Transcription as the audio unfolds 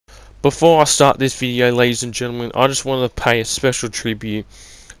Before I start this video, ladies and gentlemen, I just want to pay a special tribute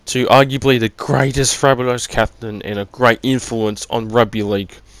to arguably the greatest Rabbitohs captain and a great influence on rugby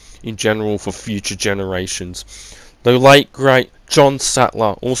league in general for future generations. The late great John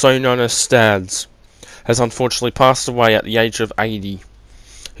Sattler, also known as Stads, has unfortunately passed away at the age of 80.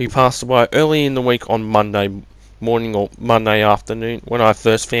 He passed away early in the week on Monday morning or Monday afternoon. When I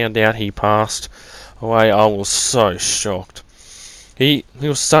first found out he passed away, I was so shocked. He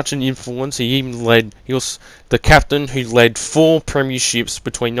was such an influence. He was the captain who led 4 premierships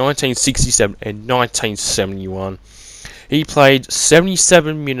between 1967 and 1971. He played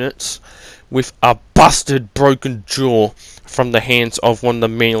 77 minutes with a busted broken jaw from the hands of one of the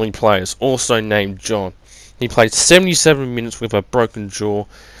Manly players, also named John. He played 77 minutes with a broken jaw.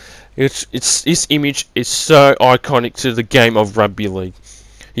 This image is so iconic to the game of rugby league.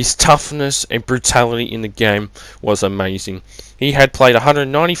 His toughness and brutality in the game was amazing. He had played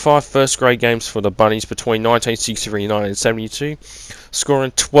 195 first grade games for the Bunnies between 1963 and 1972,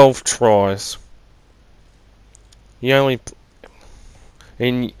 scoring 12 tries. He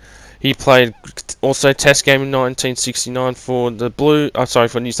played also Test game in 1969 for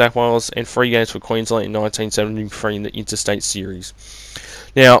for New South Wales, and 3 games for Queensland in 1973 in the Interstate Series.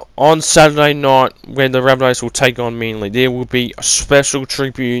 Now, on Saturday night, when the Rabbitohs will take on Manly, there will be a special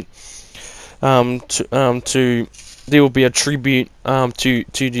tribute to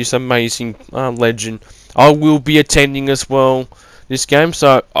this amazing legend. I will be attending as well this game,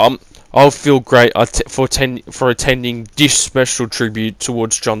 so I'll feel great for attending this special tribute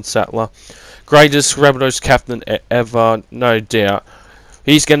towards John Sattler, greatest Rabbitohs captain ever, no doubt.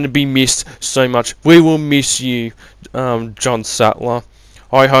 He's going to be missed so much. We will miss you, John Sattler.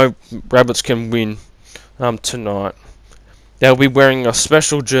 I hope Rabbits can win tonight. They'll be wearing a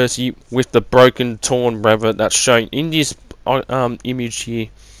special jersey with the broken, torn rabbit that's shown in this image here,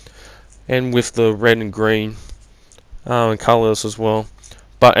 and with the red and green colours as well.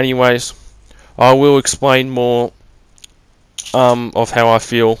 But anyways, I will explain more of how I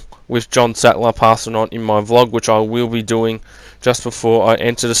feel with John Sattler passing on in my vlog, which I will be doing just before I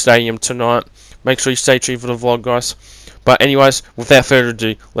enter the stadium tonight. Make sure you stay tuned for the vlog, guys. But anyways, without further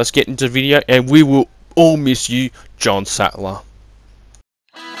ado, let's get into the video, and we will all miss you, John Sattler.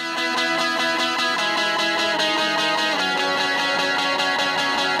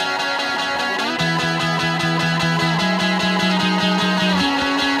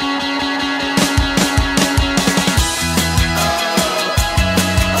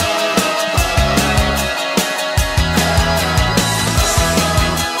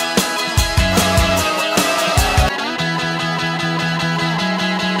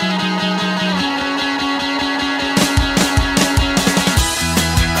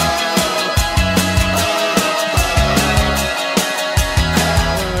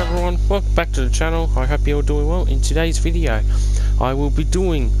 Welcome back to the channel. I hope you're doing well. In today's video, I will be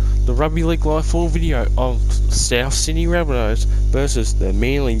doing the Rugby League Live 4 video of South Sydney Rabbitohs versus the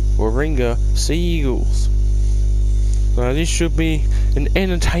Manly Warringah Sea Eagles. So this should be an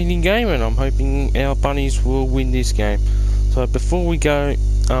entertaining game, and I'm hoping our Bunnies will win this game. So before we go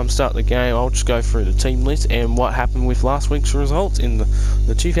start the game, I'll just go through the team list and what happened with last week's results in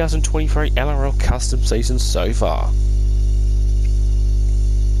the 2023 NRL custom season so far.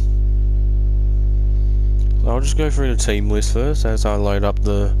 I'll just go through the team list first as I load up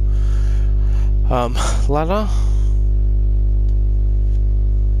the ladder.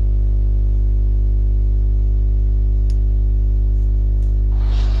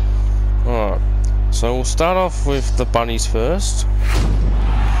 Alright, so we'll start off with the Bunnies first.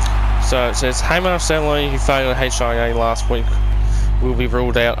 So it says Hayman Afsali, who failed HIA last week, will be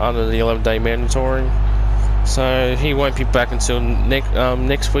ruled out under the 11-day mandatory. So he won't be back until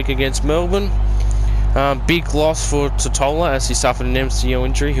next week against Melbourne. Big loss for Totola as he suffered an MCL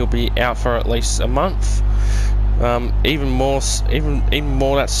injury. He'll be out for at least a month. Even more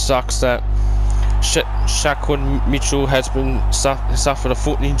that sucks that Shaquan Mitchell has suffered a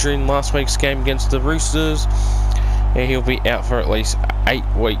foot injury in last week's game against the Roosters, and he'll be out for at least 8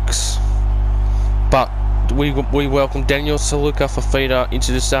 weeks. But we welcome Daniel Saluka Fafita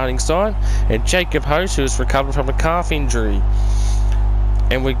into the starting side, and Jacob Host, who has recovered from a calf injury.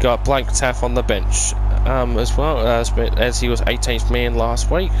 And we got Blake Taff on the bench as well, as he was 18th man last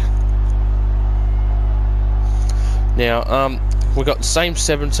week. Now we got the same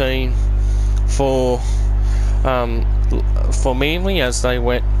 17 for Manly as they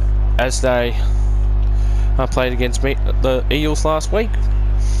played against the Eels last week.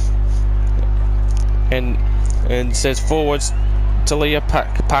 And it says forwards Talia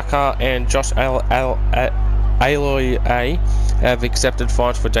Packer and Josh Aloy A have accepted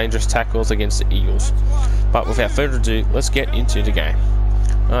fines for dangerous tackles against the Eagles. But without further ado, let's get into the game.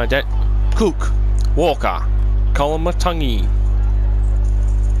 Cook, Walker, Colin Matungi.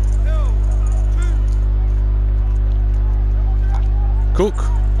 Cook,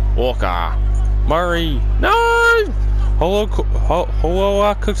 Walker, Murray, no!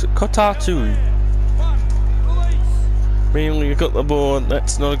 Kotatu. Mainly got the board,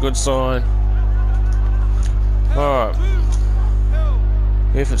 that's not a good sign. Alright.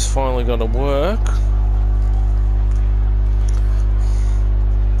 If it's finally gonna work.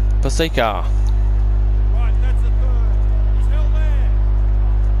 Pasika.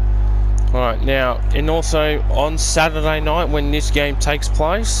 Alright, now, and also on Saturday night when this game takes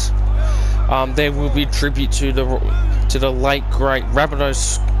place, there will be a tribute to the late great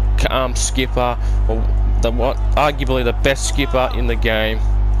Rabbitohs skipper, or arguably the best skipper in the game,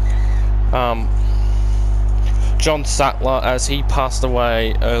 John Sattler, as he passed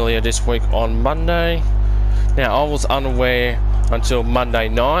away earlier this week on Monday. Now, I was unaware until Monday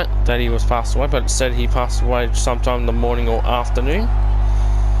night that he was passed away, but it said he passed away sometime in the morning or afternoon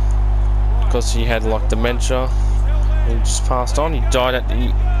because he had like dementia. He just passed on. He died at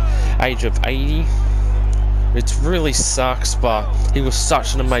the age of 80. It really sucks, but he was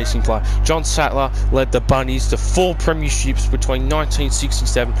such an amazing player. John Sattler led the Bunnies to 4 premierships between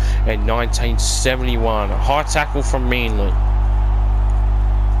 1967 and 1971. A high tackle from Manly.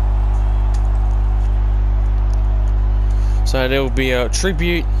 So there will be a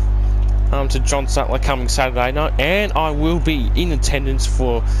tribute to John Sattler coming Saturday night, and I will be in attendance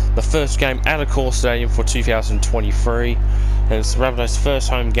for the first game at Accor Stadium for 2023, and it's Rabbitohs' first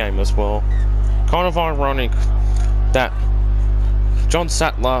home game as well. Kind of ironic that John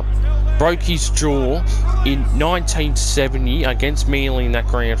Sattler broke his jaw in 1970 against Manly in that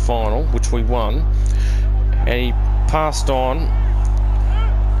grand final, which we won, and he passed on,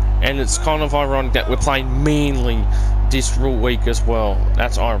 and it's kind of ironic that we're playing Manly this week as well.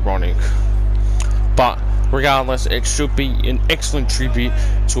 That's ironic, but regardless, it should be an excellent tribute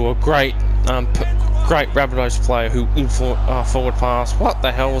to a great Rabbitohs player who forward pass. What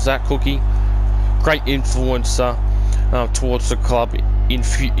the hell was that, Cookie? Great influencer towards the club in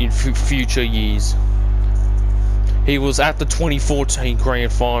future years. He was at the 2014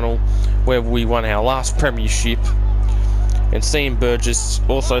 grand final where we won our last premiership, and Sam Burgess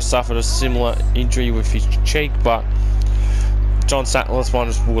also suffered a similar injury with his cheek, but John Sattler's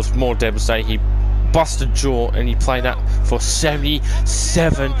one was more devastating. He busted jaw and he played that for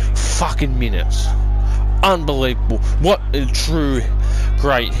 77 fucking minutes. Unbelievable. What a true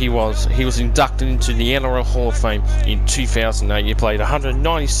great he was. He was inducted into the NRL Hall of Fame in 2008. He played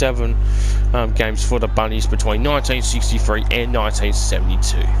 197 games for the Bunnies between 1963 and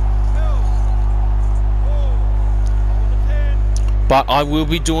 1972. But I will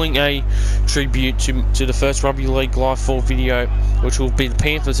be doing a tribute to the first Rugby League Live 4 video, which will be the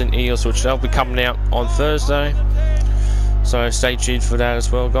Panthers and Eels, which they'll be coming out on Thursday. So stay tuned for that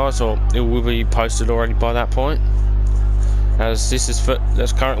as well, guys, or it will be posted already by that point. As this is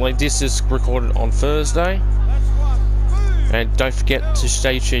recorded on Thursday, and don't forget to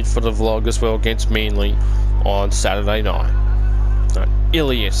stay tuned for the vlog as well against Manly on Saturday night.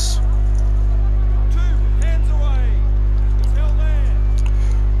 Ilias.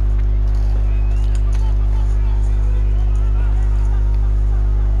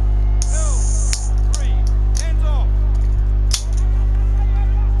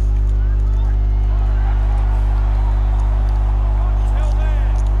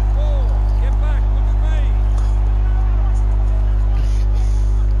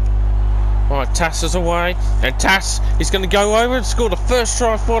 Tass is away, and Tass is going to go over and score the first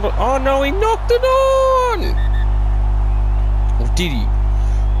try for the... Oh no, he knocked it on! Or did he?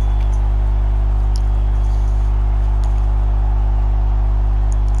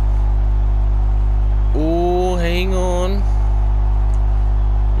 Oh, hang on.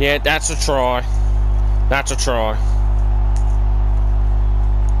 Yeah, that's a try. That's a try.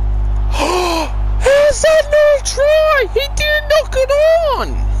 How's that not a try? He didn't knock it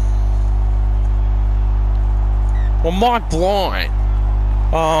on! Well, my blind.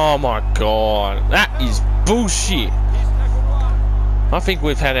 Oh my god, that is bullshit. I think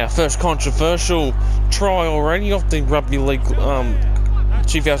we've had our first controversial try already off the Rugby League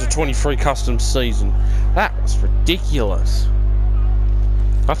 2023 custom season. That was ridiculous.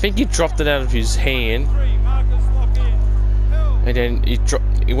 I think he dropped it out of his hand, and then it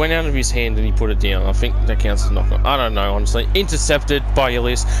went out of his hand and he put it down. I think that counts as a knock-on. I don't know, honestly. Intercepted by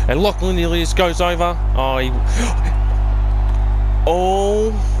Ilias, and Lachlan Ilias goes over.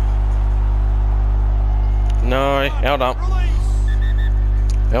 Oh, no, held up.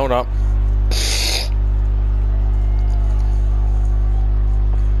 Held up.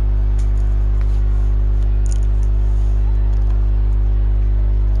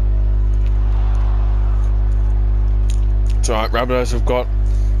 It's alright, Rabbitohs have got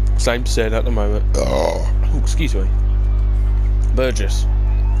same set at the moment. Oh, excuse me. Burgess.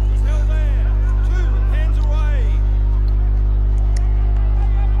 He's held there. 2 hands away.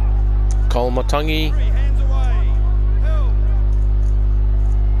 Kolomatangi. 3 hands away. Held.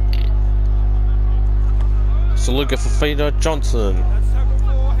 Saluka Fafita Johnson. That's tackle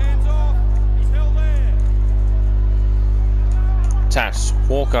 4 hands off. He's held there. Tass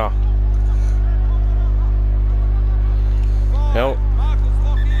Walker. 5. Held. Markles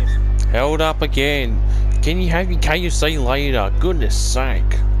lock in. Held up again. Can you have your KFC later? Goodness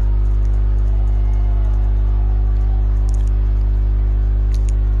sake.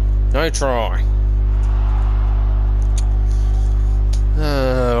 No try.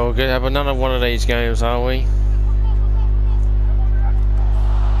 We're gonna have another one of these games, are we?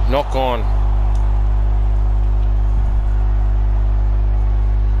 Knock on.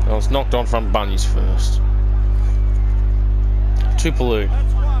 I was knocked on from Bunnies first. Tupelo.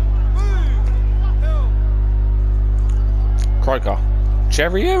 That's 1. Move. Held. Croker.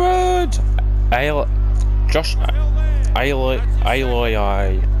 Cherry Everett. Josh. Held there. Aloy.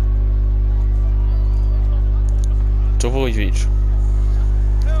 Tovojevic.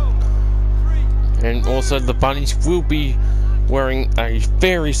 Held. 3. And also the Bunnies will be wearing a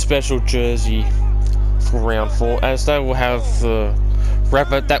very special jersey for round 4, as they will have the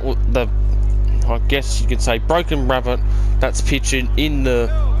rabbit that will, I guess you could say broken rabbit that's pictured in the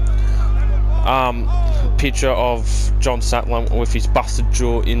picture of John Sattler with his busted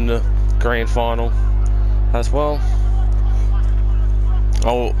jaw in the grand final as well.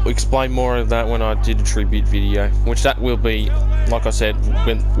 I'll explain more of that when I did a tribute video, which that will be, like I said,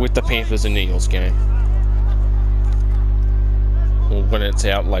 with the Panthers and Eagles game. Or when it's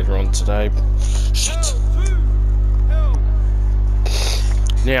out later on today. Shit.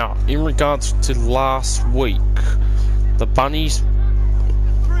 Now, in regards to last week, the Bunnies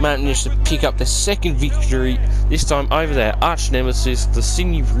managed to pick up their second victory, this time over their arch nemesis, the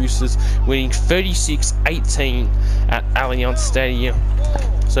Sydney Roosters, winning 36-18 at Allianz Stadium.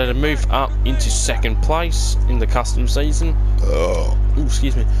 So to move up into second place in the custom season.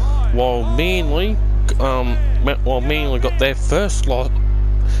 Excuse me. While Manly got their first loss.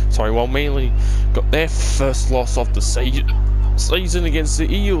 While Manly got their first loss of the season against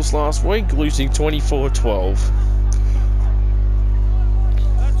the Eels last week, losing 24-12.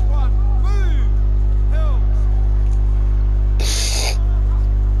 That's 1. Move. Held.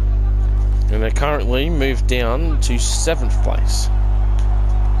 And they currently moved down to 7th place.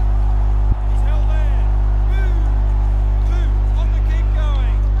 He's held there. Move. 2. On the keep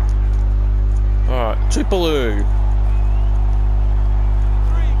going. Alright, Tupelo. 3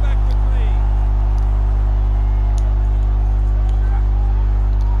 back with me.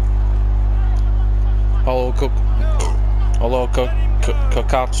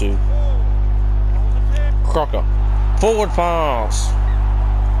 Kokatsu. 4. On the tip. Crocker. Forward pass.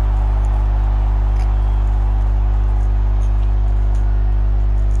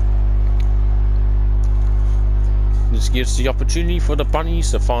 This gives the opportunity for the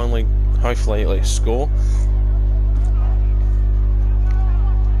Bunnies to finally, hopefully, at least score.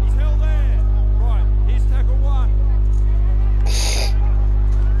 He's held there. Right, here's tackle 1.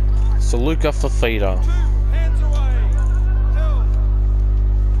 Saluka Fafita. 2 hands away. Held.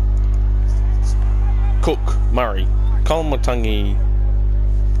 Cook. Murray. Kolomatangi.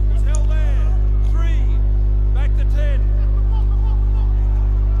 He's held there. 3. Back to 10.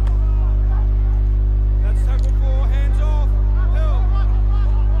 That's tackle 4. Hands off. Held.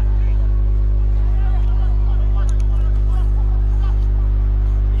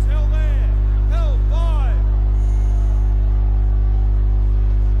 He's held there. Held. 5.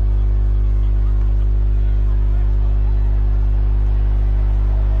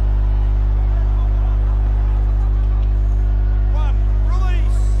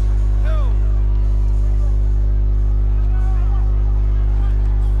 Release. Held.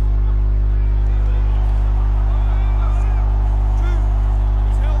 2.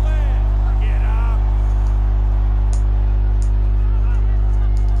 He's held there. Get up.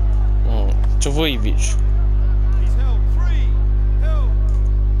 Tovojevic. He's held. 3. Held.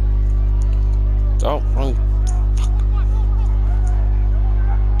 Oh, wrong.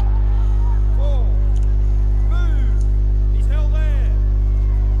 4. Move. He's held there.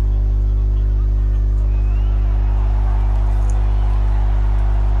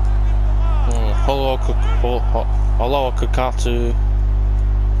 With the mark. Holoa Kokatsu.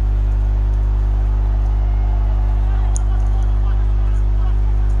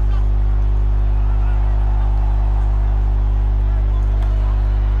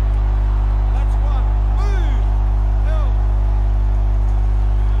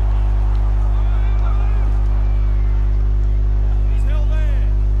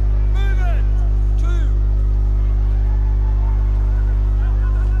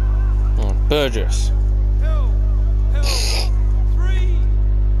 Burgess. Hill. 3.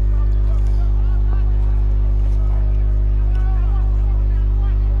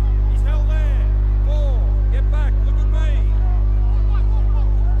 He's held there. 4. Get back. Look at me.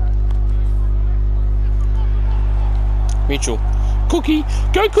 Mitchell. Cookie.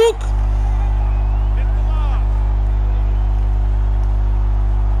 Go Cook. Hit the mark.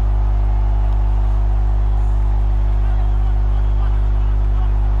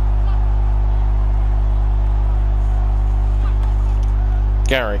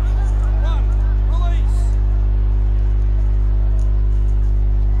 Garrick. 1. Release.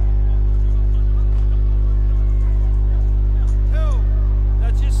 Hill.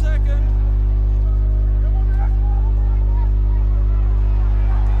 That's your second.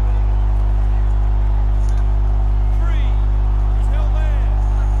 3. He's held there.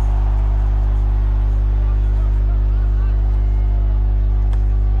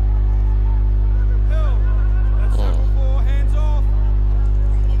 Hill. That's tackle 4. Hands off.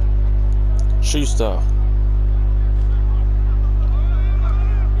 Schuster.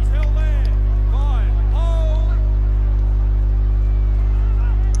 He's held there. 5. Hold.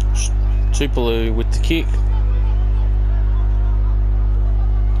 Tupelo with the kick.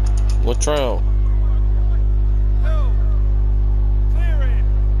 Latrell. Hill. Clear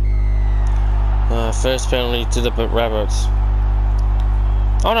it. First penalty to the Rabbits.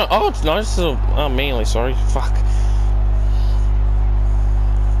 Oh no! Oh, it's nice. Oh, Manly. Sorry. Fuck.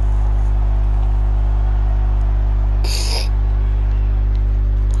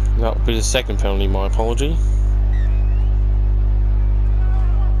 That would be the second penalty. My apology.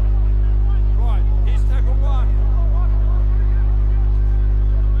 Right. Here's tackle 1.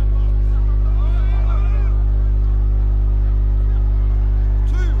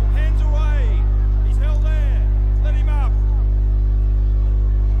 2. Hands away. He's held there. Let him up.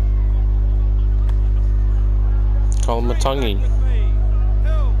 Colin Matangi. With me.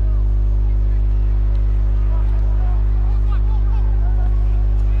 Hill.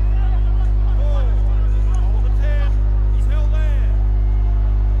 4. Hold the 10. He's held there.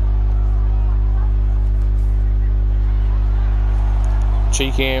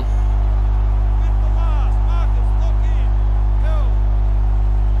 Cheekham. With the last. Marcus, lock in. Hill.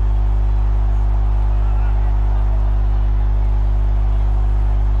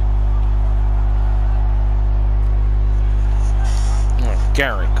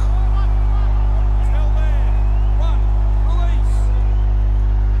 Garrick. He's held there. 1. Release.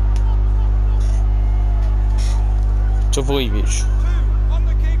 Tavojevic. 2. On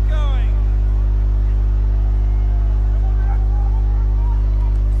the keep going.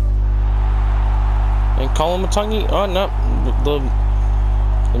 And Colin Matangi. Oh no,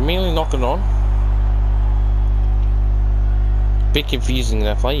 they're merely knocking on. Bit confusing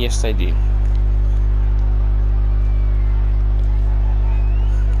that play. Yes, they did.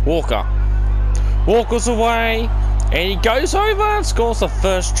 Walker. Walker's away, and he goes over and scores the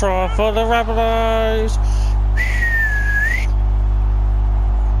first try for the Rabbitohs.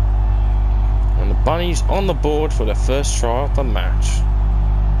 And the Bunnies on the board for the first try of the match.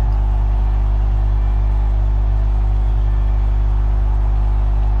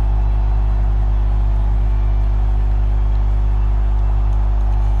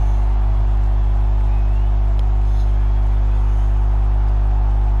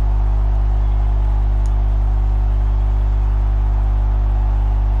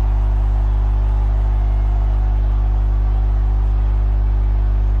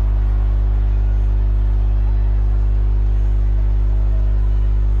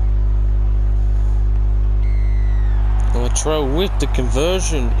 Latrell with the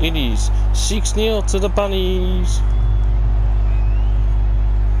conversion. It is 6-0 to the Bunnies.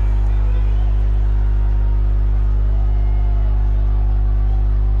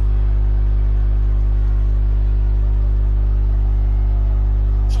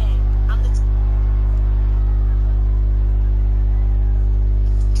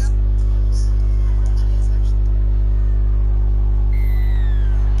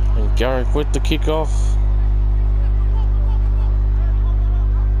 And Garrick with the kickoff.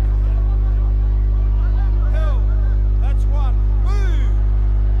 Hill. That's 1. Move.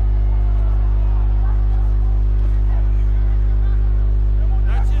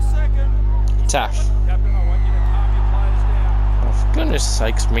 That's your second. Taff. Captain, I want you to calm your players down. Oh, for goodness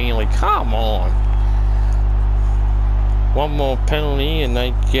sakes, Manly, come on. One more penalty and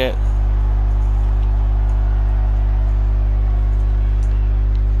they get...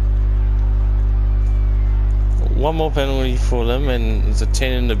 One more penalty for them and it's a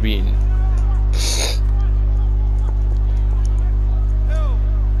 10 in the bin. Hill.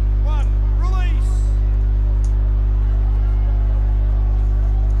 1.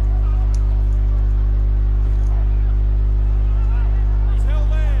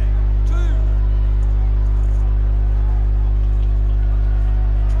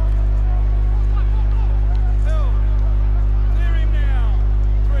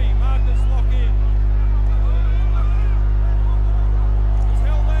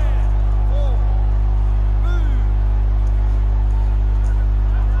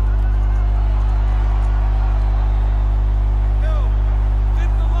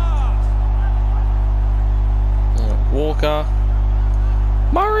 Parker.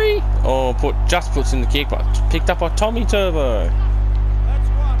 Murray! Oh, just puts in the kick, but picked up by Tommy Turbo. That's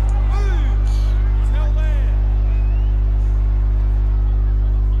one. Moves. He's held there.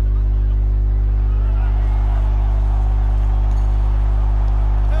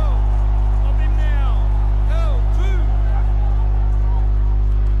 Held. Stop him now. Held. Two.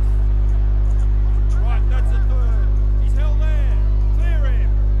 Right, that's the third. He's held there. Clear him.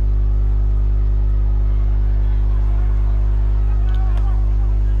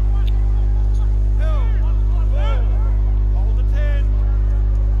 Held. Four. Hold the 10.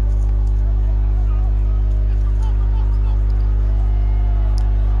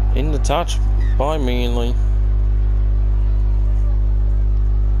 In the touch by Manly.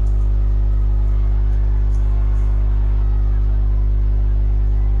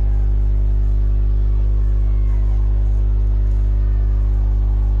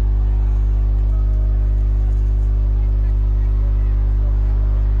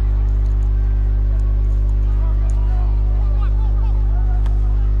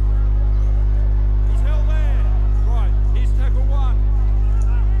 He's held there. Right, here's tackle one.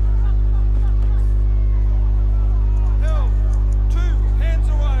 Held. Two. Hands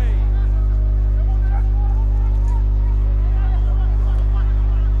away.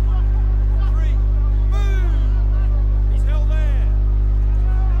 Three. Move. He's held there.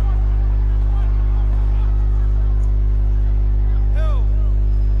 Held.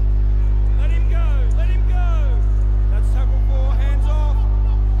 Let him go. Let him go. That's tackle four. Hands off.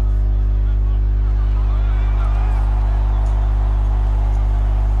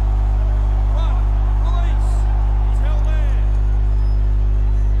 Run. Release. He's held there.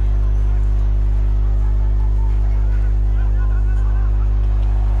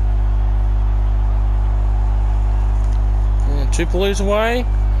 Two blues away,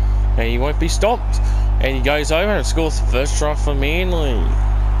 and he won't be stopped. And he goes over and scores the first try for Manly.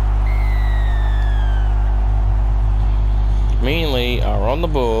 Manly are on the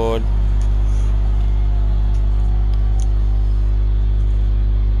board.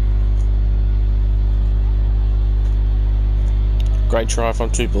 Great try from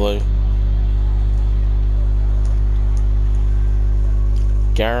Tupelo.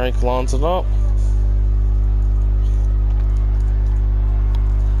 Garrick lines it up.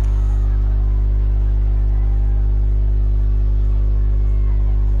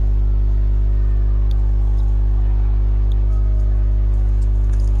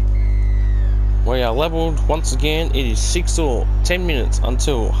 We are levelled once again. It is 6-all, 10 minutes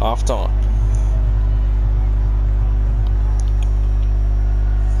until half time.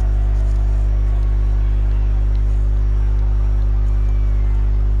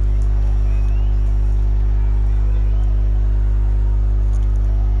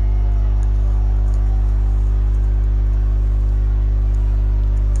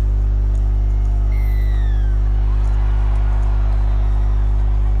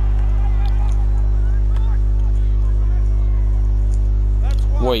 That's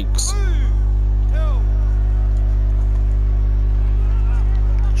one. Weeks. Move. Held.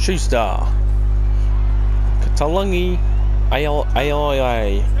 Schuster. Katalungi.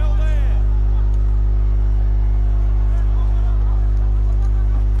 AIA. He's held there.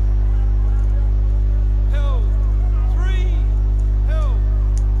 Held. Three. Held.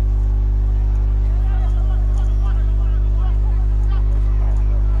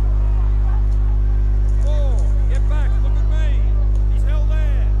 Four. Get back. Look at me. He's held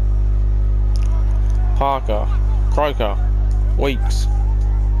there. Parker. Croker. Weeks.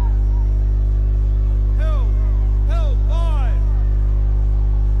 Held. Held. Five.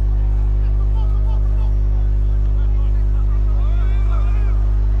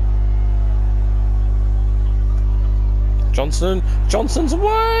 Johnson. Johnson's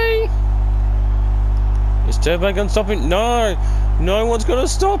away. Is Turbo going to stop him? No. No one's going to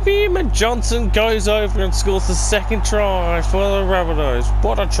stop him. And Johnson goes over and scores the second try for the Rabbitohs.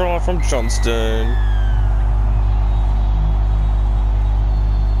 What a try from Johnston.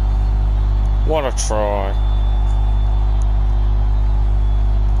 What a try.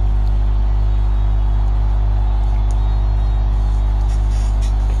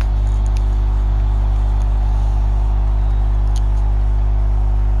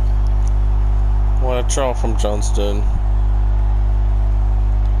 What a try from Johnston.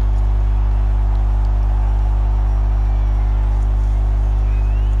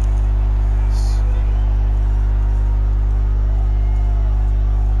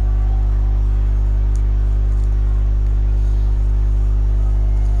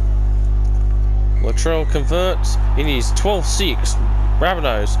 Latrell converts. It is 12-6.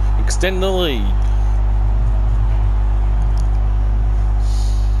 Rabbitohs extend the lead.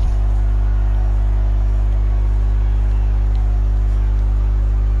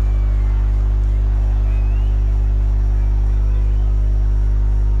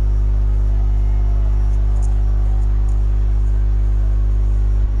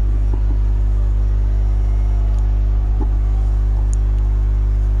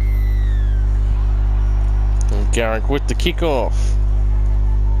 Garrick with the kickoff.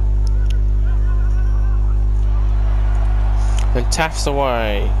 And Taft's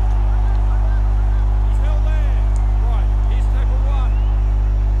away. He's held there. Right, here's tackle 1.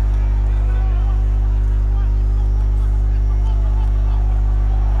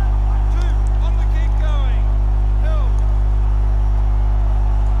 2, on the kick going. Held.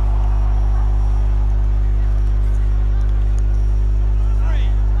 3,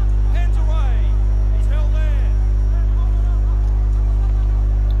 hands away. He's held there.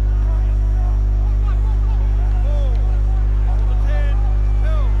 4, hold the 10,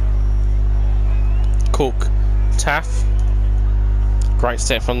 held. Cook. Taft. Great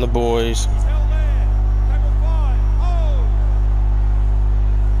step from the boys. He's held there. Tackle 5, hold.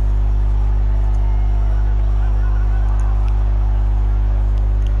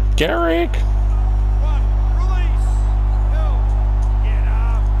 Garrick. 1, release. Held. Get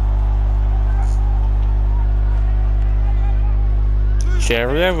up. 2,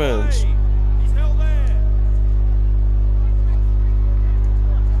 Cherry hands Evans. away. He's held there.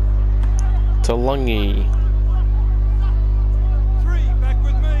 To Lungy. 3, back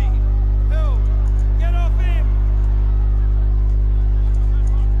with me. Held. Get off him.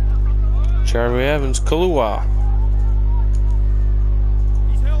 Cherry Evans. Kalua.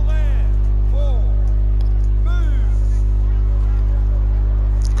 He's held there. 4, move.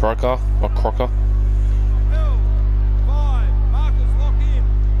 Crocker. Or Crocker. Held. 5, markers lock in.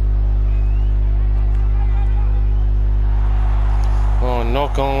 Oh,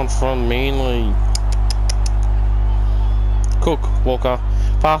 knock on from Manly. Cook. Walker.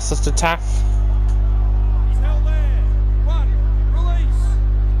 Passes to Taft. He's held there. 1, release.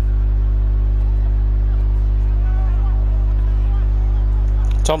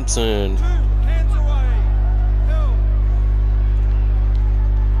 Thompson. 2, hands away. Held.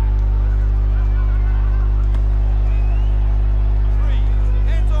 3,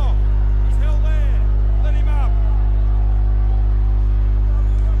 hands off. He's held there. Let him up.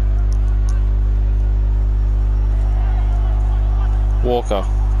 Walker.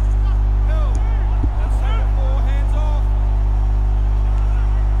 Held. That's tackle 4, hands off.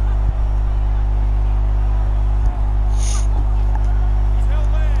 He's held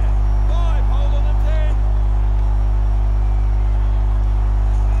there. 5, hold on the 10.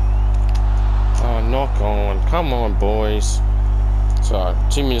 Oh, knock on. Come on, boys. So,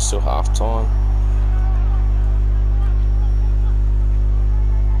 2 minutes till half time.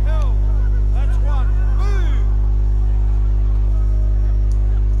 Held. That's 1. Move.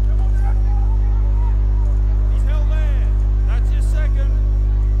 He's held there. That's his second.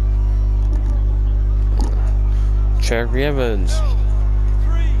 Cherry Evans. Held.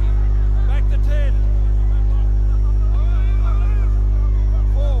 3, back to 10.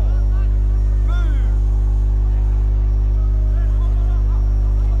 4, move.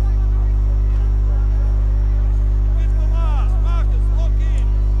 Fifth to last. Marcus, lock in.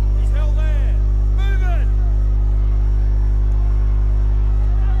 He's held there. Move it.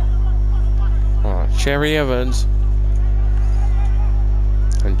 Oh, Cherry Evans.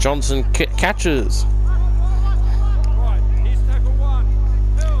 And Johnson catches. Right, here's tackle 1.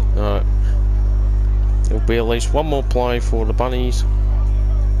 Held. Alright. There'll be at least one more play for the Bunnies.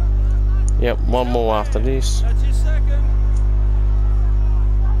 Yep, one more after this. That's his second.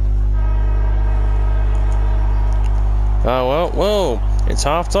 Oh well, it's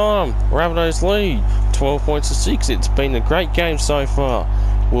half time. Rabbitohs lead 12 points to 6. It's been a great game so far.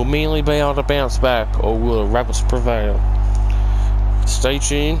 Will Manly be able to bounce back, or will the Rabbits prevail? Stay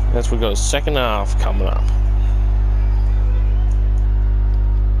tuned as we've got a second half coming up.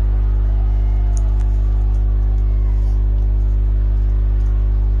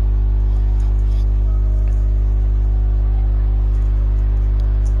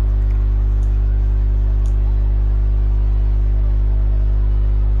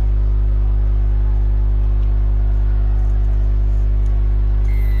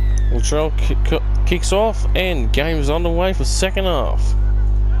 Trial kicks off and game is underway for second half.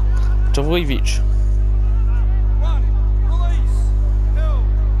 Dvojevic. 1, release. Held.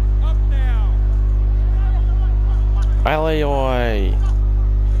 Up now. Alai.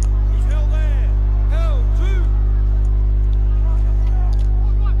 He's held there. Held.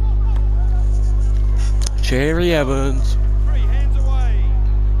 2. Cherry Evans. 3, hands away.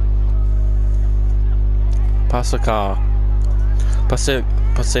 Pasaka.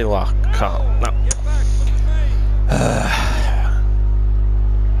 Pasilaka. No. Get back with me.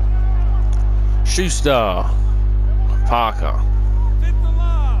 Schuster. Parker. Fifth to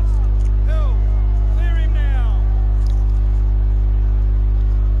last. Held. Clear him now.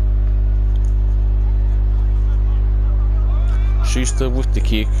 Schuster with the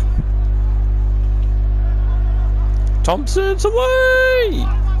kick. Thompson's away!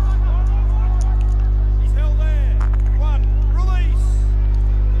 He's held there. 1. Release.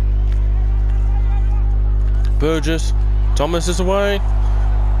 Burgess. Thomas is away. 2.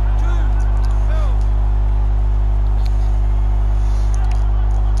 Held.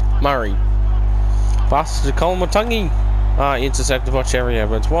 Murray. Passes to Colin Matangi. Intercepted by Cherry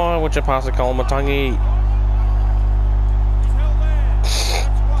Evans. Why would you pass to Colin Matangi? He's held there.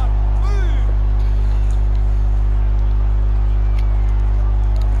 That's 1. Move.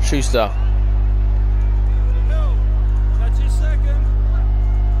 Schuster. Held. That's his second.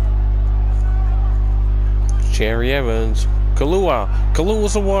 Cherry Evans. Kalua.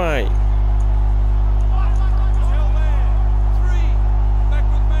 Kalua's away. He's held there. 3. Back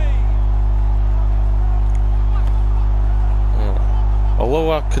with me.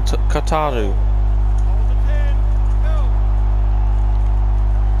 Alua Kataru. Hold the 10.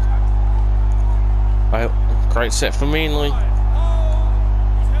 Held. Great set for Manly. He's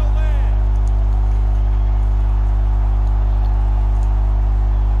held there.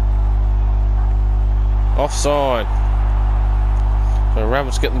 Offside. So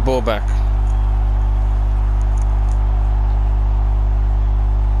Rabbits getting the ball back.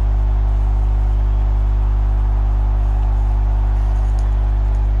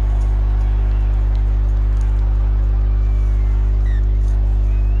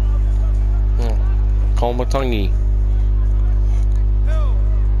 Matangi. Held.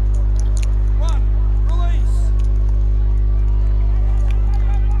 1. Release.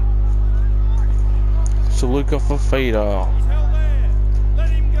 Saluka for feeder. He's held there. Let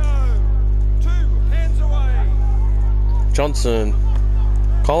him go. 2. Hands away. Johnson.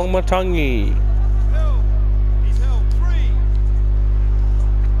 Colin Matangi. Held. He's held.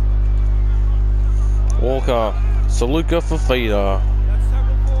 3. Walker. Saluka for feeder. That's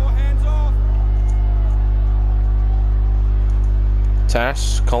tackle 4. Hands off.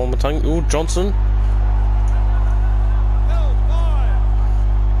 Tash. Colin Matangi. Ooh, Johnson. Held.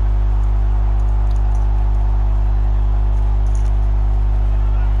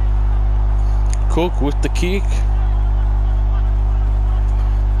 5. Cook with the kick.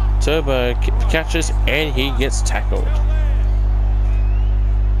 Turbo catches and he gets tackled. Held there.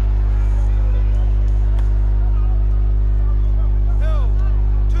 Held.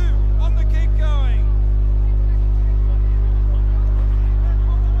 2. On the kick going.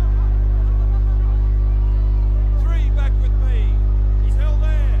 3. Back with me. He's held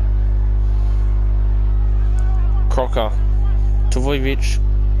there. Crocker. Tovojevic.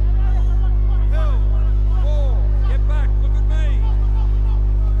 Held. 4. Get back. Look at me.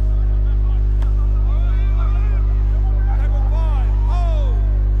 Tackle 5. Hold.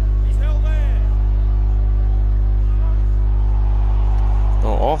 He's held there.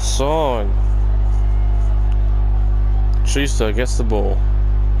 Oh, offside. Schuster gets the ball.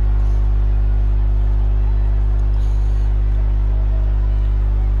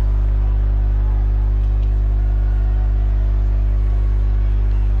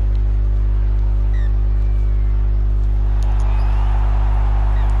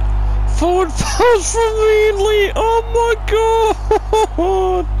 Forward pass from Manly. Oh my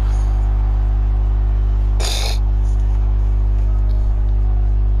god.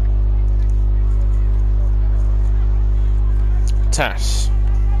 Tash.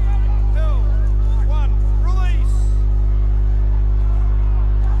 Held. 1. Release.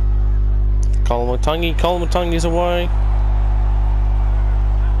 Colin Matangi's away.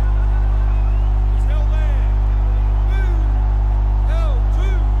 He's held there. Move. Held. 2.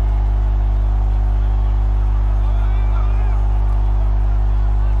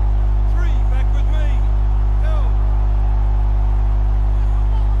 3. Back with me. Held.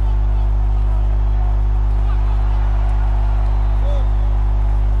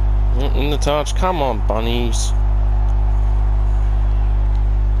 In the touch. Come on, bunnies.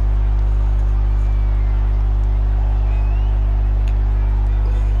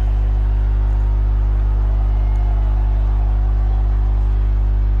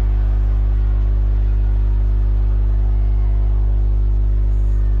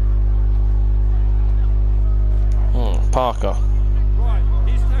 Parker. Right.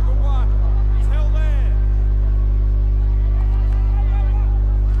 He's tackle 1. He's held there.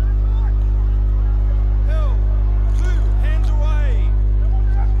 Held.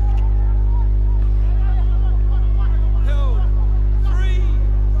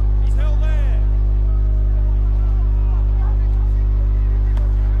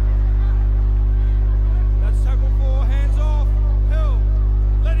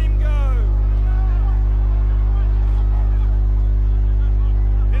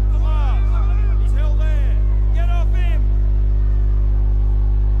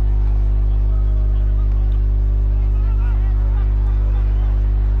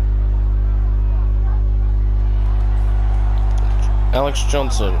 Alex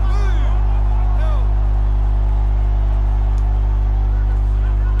Johnson.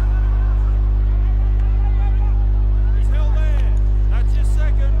 He's held there. That's your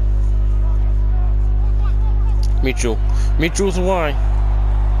second. Mitchell. Mitchell's away.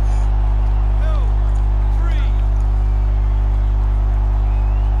 Held.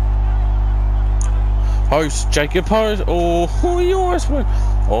 3. Host. Jacob Host. Oh, you almost went.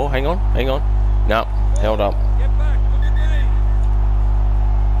 Oh, hang on. No, held up. Get back. Look at me.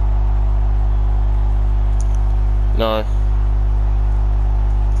 No.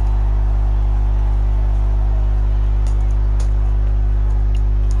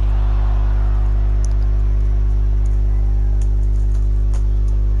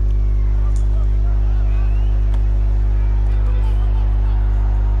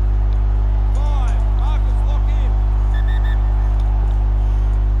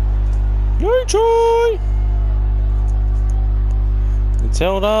 Troy! It's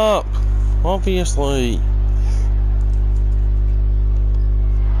held up, obviously.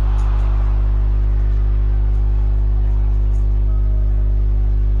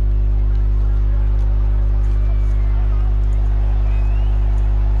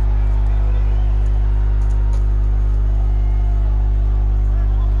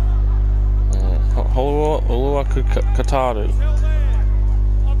 Holua Katari.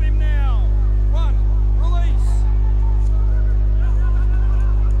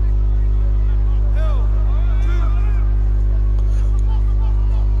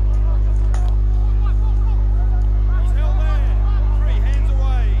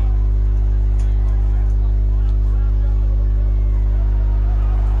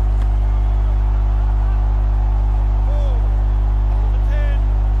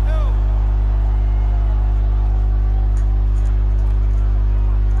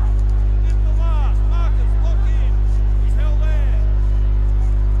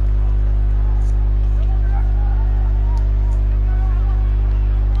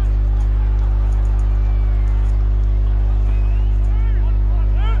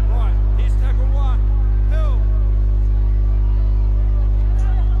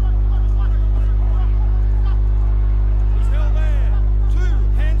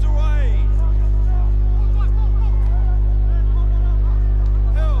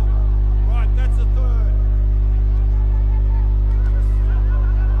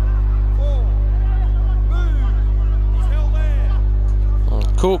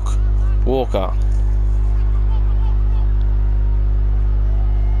 Cook, Walker.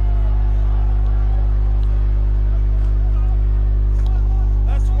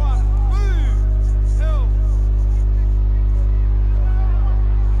 That's one. Move. Hill.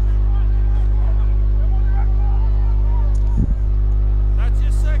 That's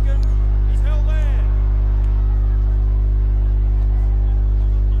your second. He's held there.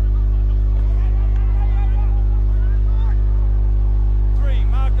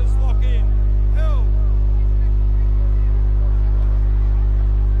 Marcus lock in. Hill.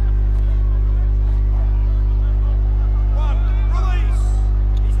 One. Release.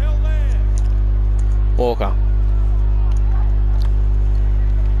 He's held there. Walker.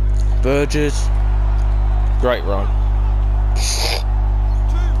 Burgess. Great run. 2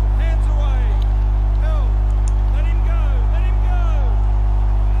 hands away. Hill. Let him go. Let him go.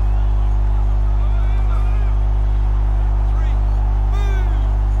 3. Move.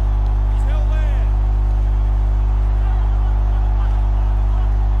 He's held there.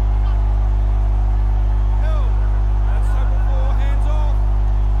 Hill. That's tackle 4. Hands off.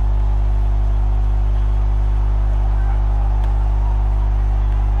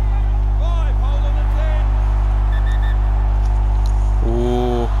 5. Holding a 10.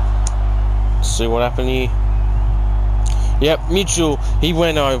 Ooh. See what happened here. Yep, Mitchell, he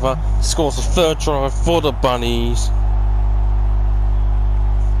went over, scores the third try for the Bunnies.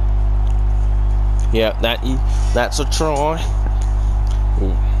 Yep, that's a try.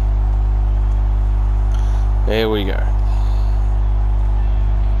 Ooh. There we go.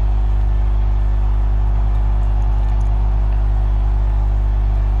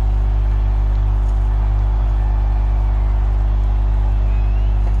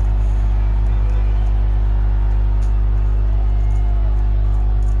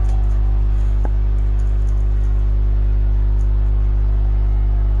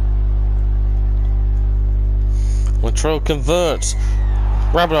 Latrell converts.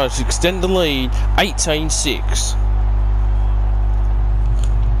 Rabbitohs extend the lead, 18-6.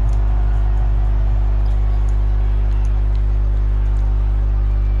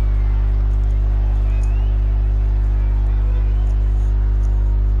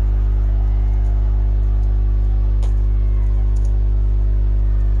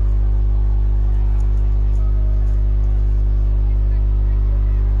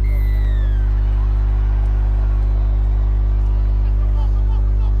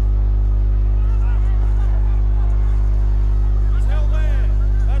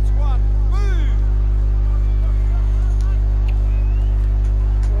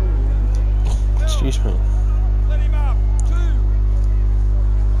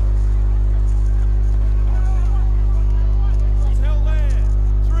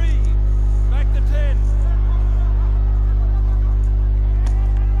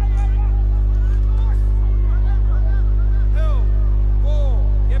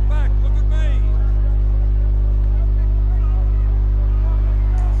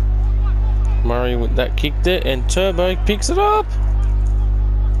 Murray with that kicked it, and Turbo picks it up.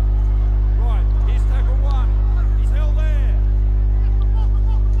 Right, here's tackle 1. He's held there.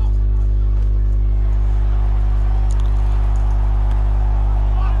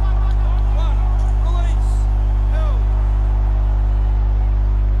 One, release, held.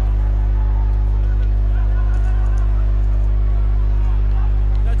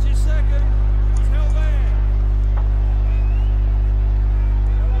 That's his second. He's held there.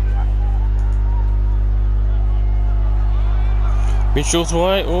 Mitchell's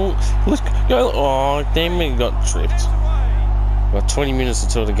away. Oh, let's go. Oh, damn it, got tripped. Hands away. About 20 minutes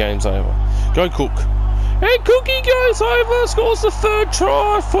until the game's over. Go, Cook. And Cookie goes over, scores the 3rd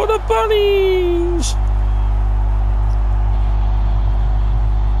try for the Bunnies.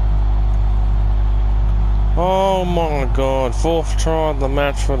 Oh my God, 4th try of the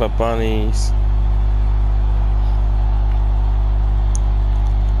match for the Bunnies.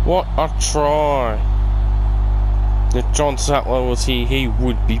 What a try. If John Sattler was here, he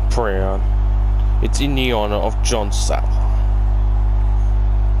would be proud. It's in the honour of John Sattler.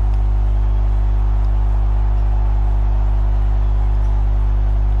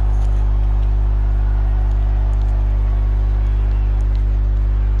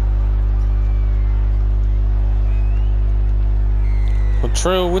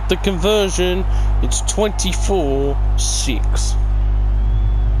 Latrell with the conversion. It's 24-6.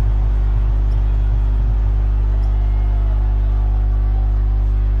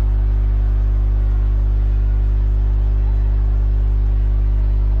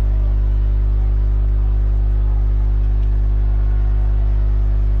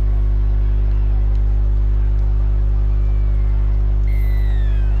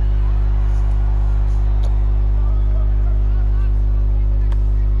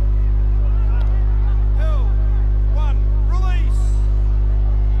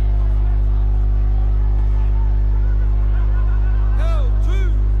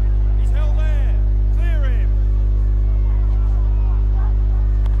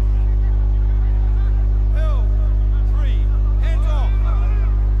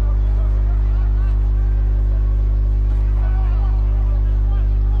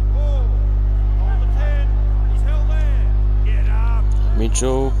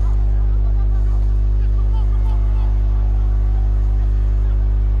 Mitchell.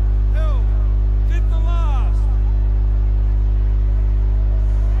 Held. 5th and last.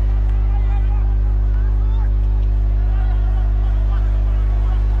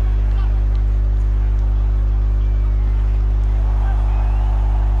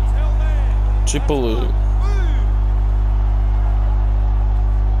 He's held there. Chipaloo. Move.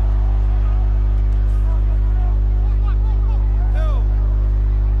 Held.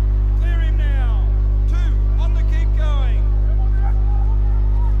 Clear him now. 2 on the kick going.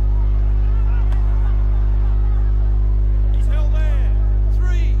 He's held there.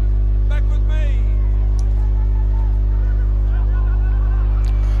 3 back with me.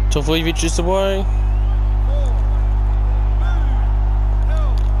 Tovlevich is away. 4 move.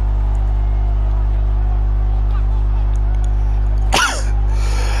 Held.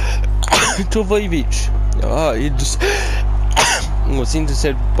 Tovlevich. It just was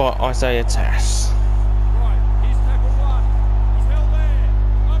intercepted by Isaiah Tass. Right, here's tackle 1. He's held there.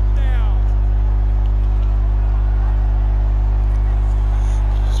 Up now.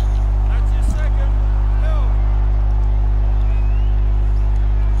 That's your second. Held.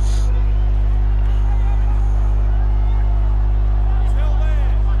 He's held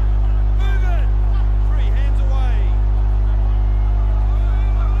there. Move it. 3 hands away.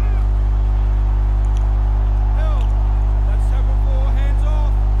 Held. That's tackle 4. Hands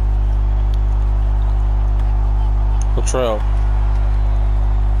off. Latrell.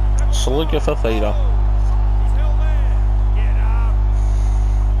 Saluka Fafita. He's held there. Get up.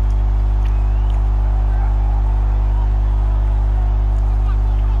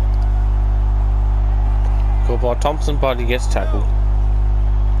 Called by Thompson, but he gets tackled.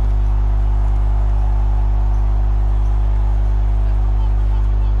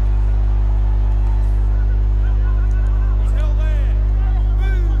 He's held there.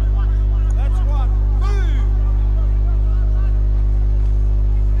 Move. That's 1. Move.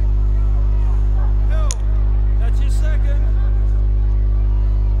 Held. That's his second.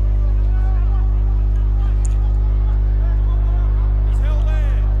 He's held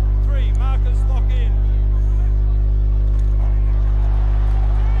there. 3 markers lock in.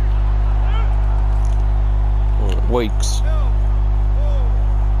 Weeks. Held. 4.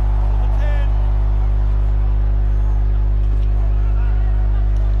 Hold the 10.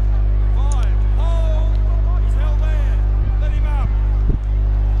 5. Hold. He's held there. Let him up.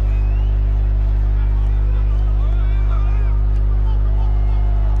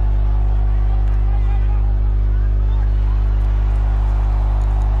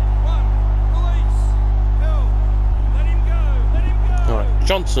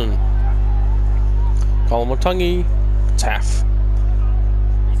 Johnson. Kolomatangi. Taff.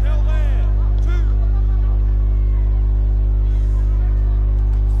 He's held there. 2.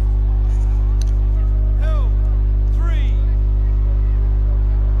 Held. 3.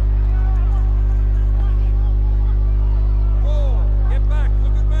 4. Get back.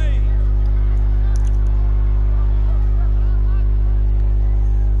 Look at me.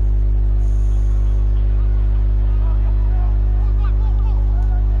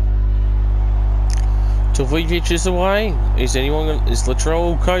 Till 3 pitches away. Is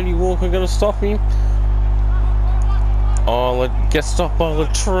Latrell Cody Walker going to stop him? Oh, get stopped by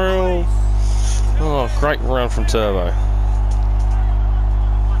Latrell. Oh, great run from Turbo.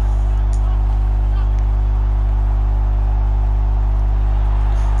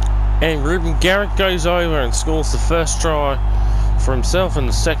 And Ruben Garrett goes over and scores the first try for himself and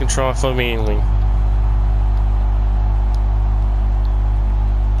the second try for Manly.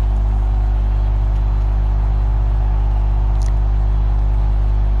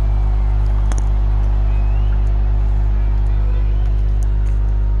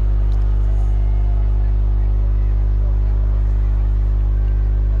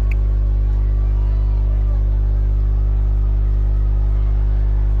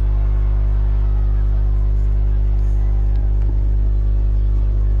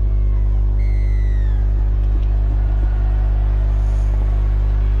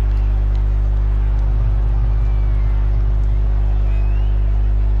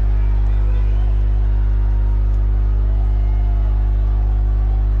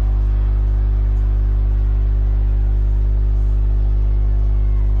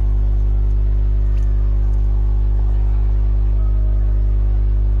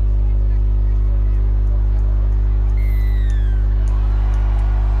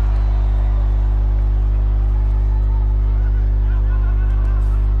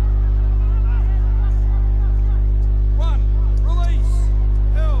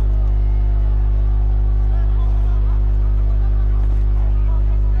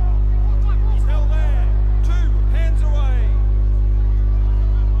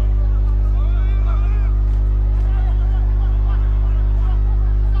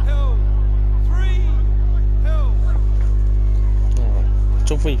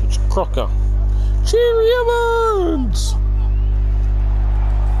 Crocker. Cherry Evans!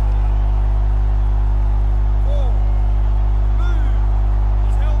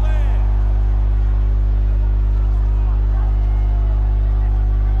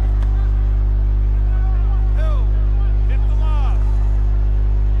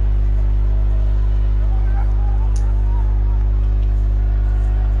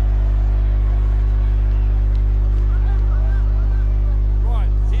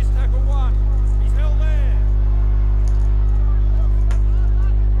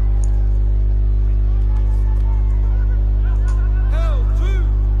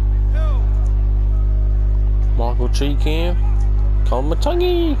 Cheekham,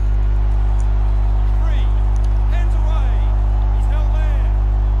 Kolomatangi. 3. Hands away. He's held there.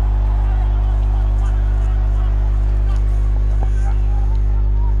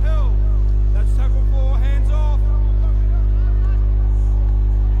 Held. That's tackle 4. Hands off.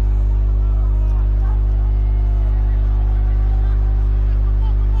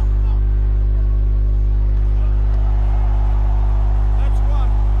 That's 1.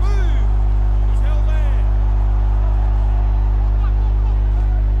 Move. He's held there.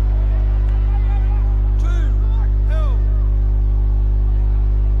 2. Held.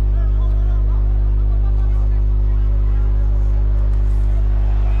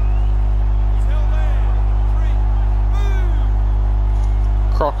 He's held there. 3. Move.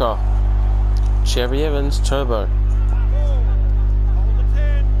 Crocker. Cherry Evans, Turbo. 4. Hold the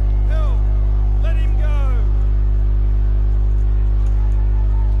 10. Held. Let him go.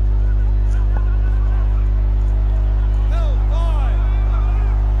 Held. 5.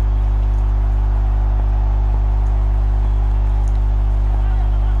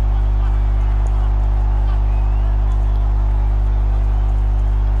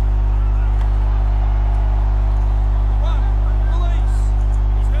 Release.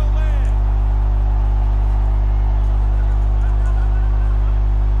 He's held there.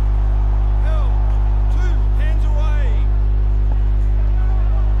 Held. 2. Hands away.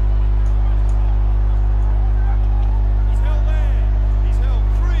 He's held there. He's held.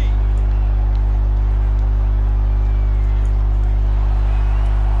 3.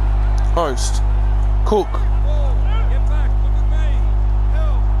 Host. Cook. 4. Get back. Look at me.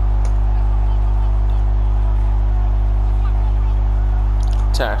 Held.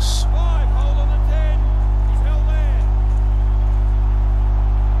 Tash. 5. Hold on the 10. He's held there.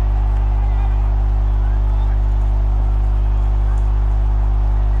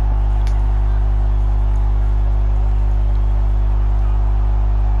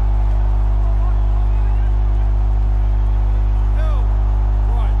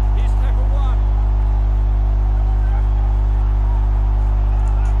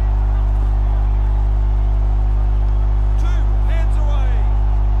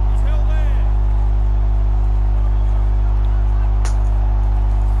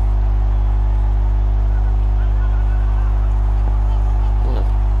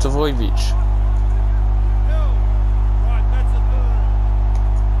 Trbojevic. Hill. Right, that's a third.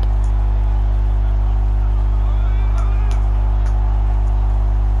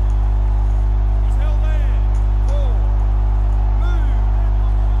 He's held there. 4. Move.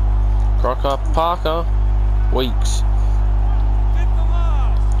 Crocker, Parker, Weeks. Fifth and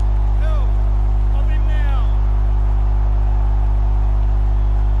last. Hill. On him now.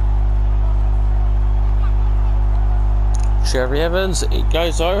 Cherry Evans, it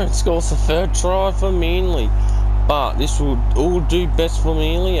goes over and scores the third try for Manly. But this will all do best for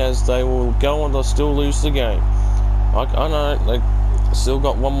Manly as they will go on to still lose the game. I know they still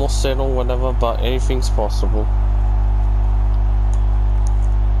got one more set or whatever, but anything's possible.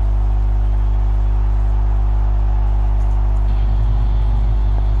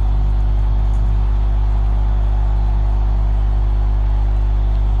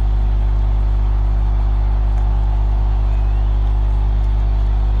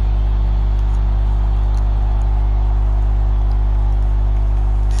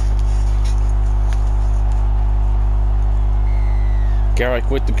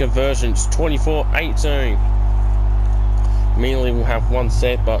 Garrick with the conversions, 24-18. Manly will have one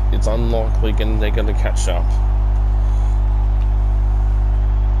set, but it's unlikely they're going to catch up.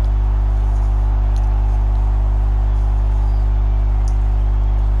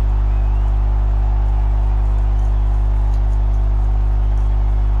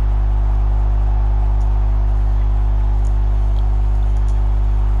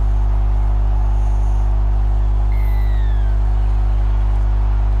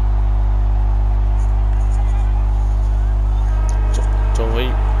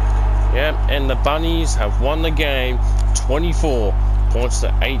 And the Bunnies have won the game 24 points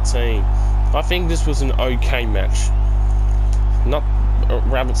to 18. I think this was an okay match. Not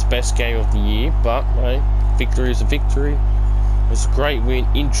Rabbit's best game of the year, but hey, victory is a victory. It was a great win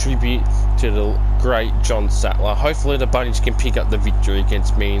in tribute to the great John Sattler. Hopefully the Bunnies can pick up the victory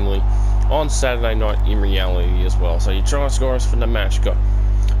against Manly on Saturday night in reality as well. So your try scorers for the match got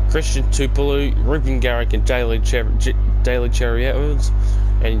Christian Tupelu, Ruben Garrick and Daly Cherry Evans.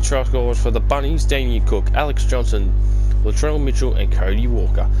 And in try scorers for the Bunnies, Damien Cook, Alex Johnson, Latrell Mitchell and Cody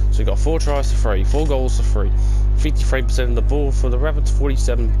Walker. So we got 4 tries to 3, 4 goals to 3, 53% of the ball for the Rabbits,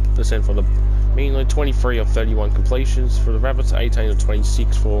 47% for the Manly, 23 of 31 completions for the Rabbits, 18 of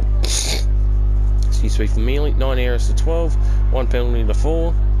 26 for for Manly, 9 errors to 12, 1 penalty to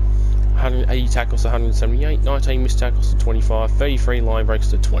 4, 180 tackles to 178, 19 missed tackles to 25, 33 line breaks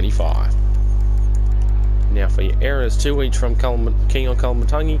to 25. Now for your errors, 2 each from Keon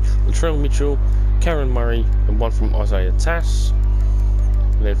Kalmatangi, Latrell Mitchell, Karen Murray, and 1 from Isaiah Tass.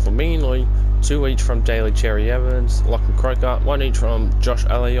 And then for Manly, 2 each from Daly Cherry Evans, Lachlan Croker, 1 each from Josh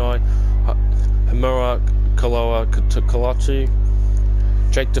Alai, Hamura Kaloa Kalatu,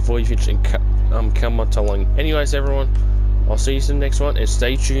 Jake Trbojevic, and Kalmatalang. Anyways, everyone, I'll see you in the next one, and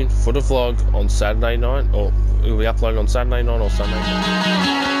stay tuned for the vlog on Saturday night, or it will be uploaded on Saturday night or Sunday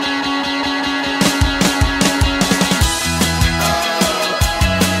night.